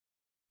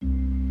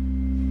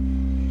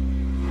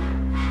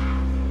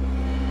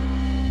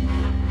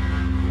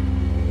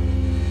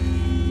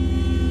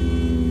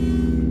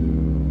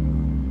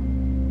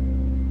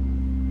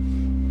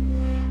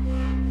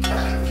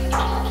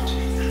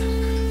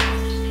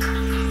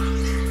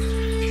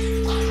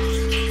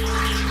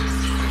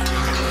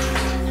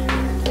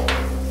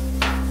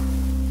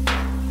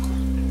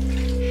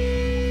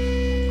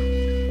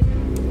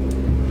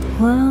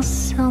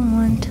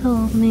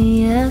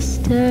me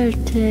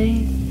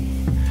yesterday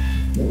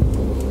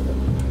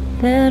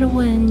that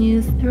when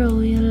you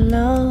throw your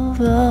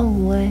love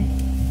away,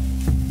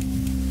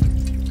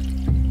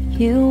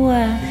 you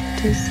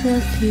act as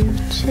if you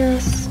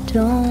just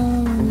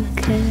don't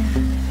care.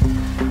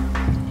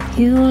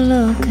 You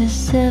look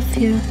as if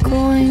you're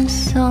going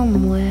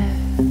somewhere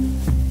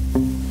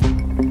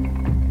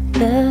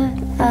that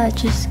I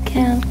just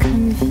can't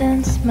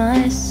convince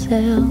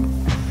myself.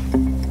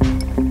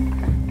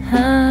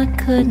 I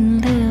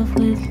couldn't live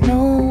with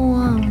no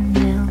one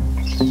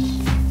else,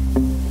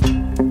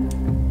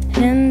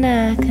 and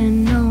I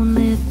can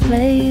only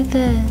play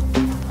that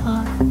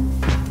part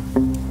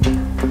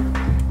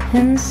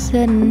and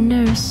sit and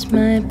nurse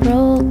my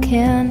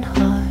broken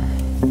heart.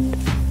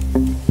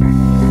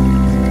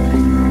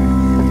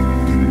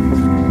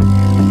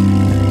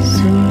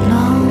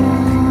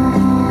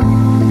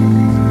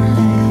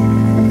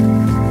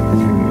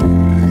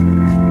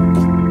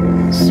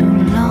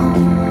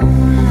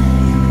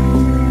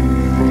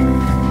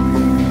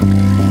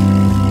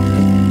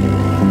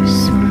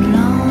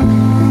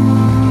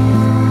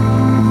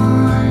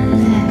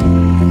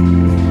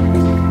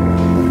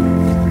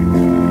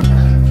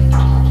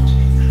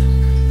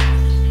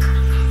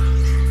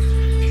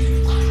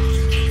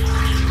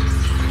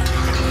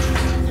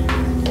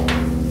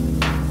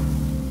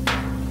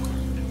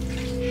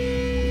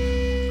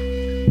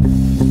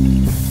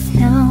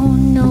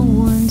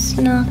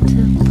 Knocked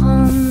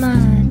upon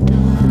my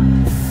door.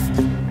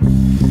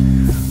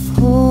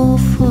 Oh,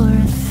 for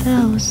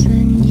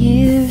 1,000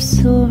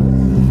 years or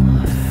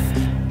more.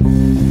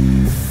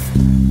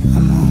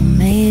 I'm all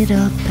made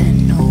up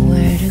and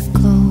nowhere to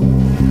go.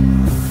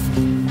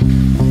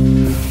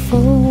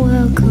 Oh,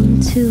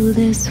 welcome to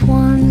this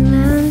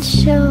one-man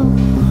show.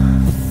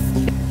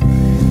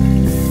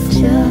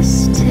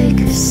 Just take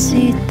a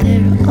seat,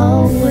 they're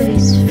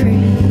always free.